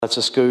It's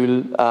a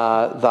school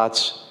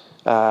that's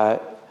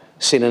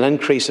seen an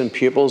increase in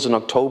pupils in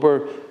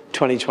October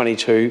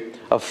 2022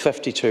 of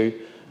 52.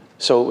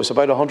 So it was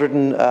about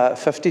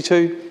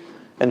 152,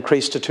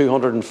 increased to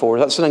 204.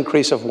 That's an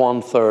increase of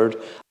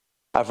 1/3,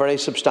 a very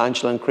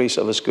substantial increase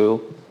of a school.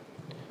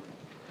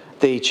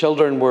 The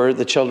children were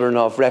the children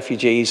of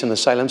refugees and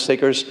asylum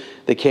seekers.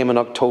 They came in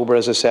October,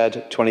 as I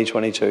said,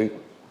 2022.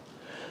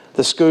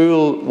 The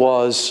school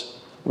was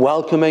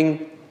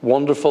welcoming,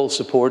 wonderful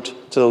support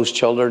to those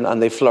children,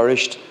 and they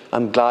flourished,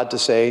 I'm glad to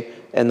say,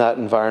 in that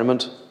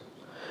environment.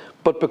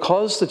 But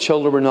because the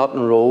children were not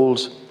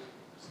enrolled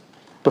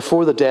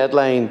before the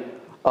deadline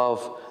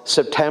of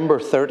September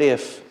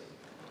 30th,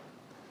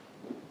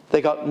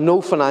 they got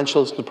no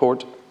financial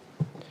support.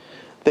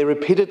 They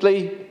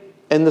repeatedly,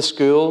 in the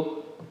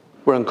school,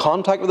 were in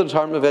contact with the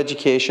Department of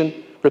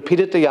Education,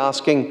 repeatedly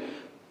asking,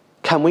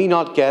 can we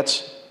not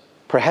get,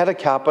 per head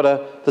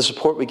capita, the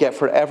support we get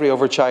for every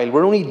other child?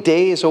 We're only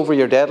days over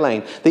your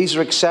deadline. These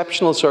are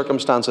exceptional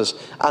circumstances.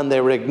 And they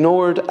were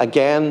ignored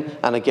again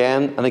and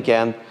again and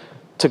again,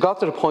 to got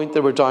to the point they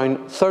were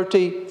down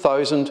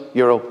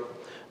 €30,000.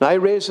 Now, I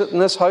raised it in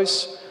this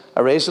House.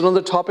 I raised it on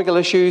the topical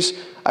issues.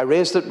 I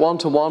raised it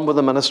one-to-one with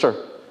the Minister.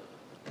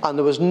 And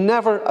there was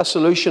never a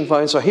solution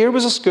found. So here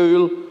was a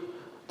school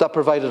that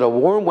provided a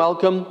warm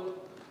welcome,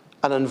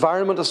 an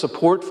environment of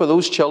support for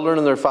those children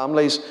and their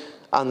families,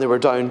 and they were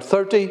down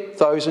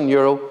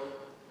 €30,000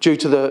 due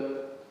to the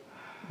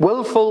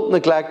willful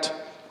neglect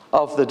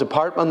of the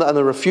department and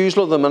the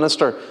refusal of the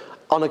Minister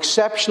on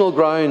exceptional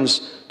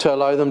grounds to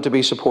allow them to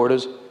be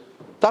supported.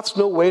 That's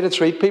no way to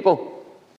treat people.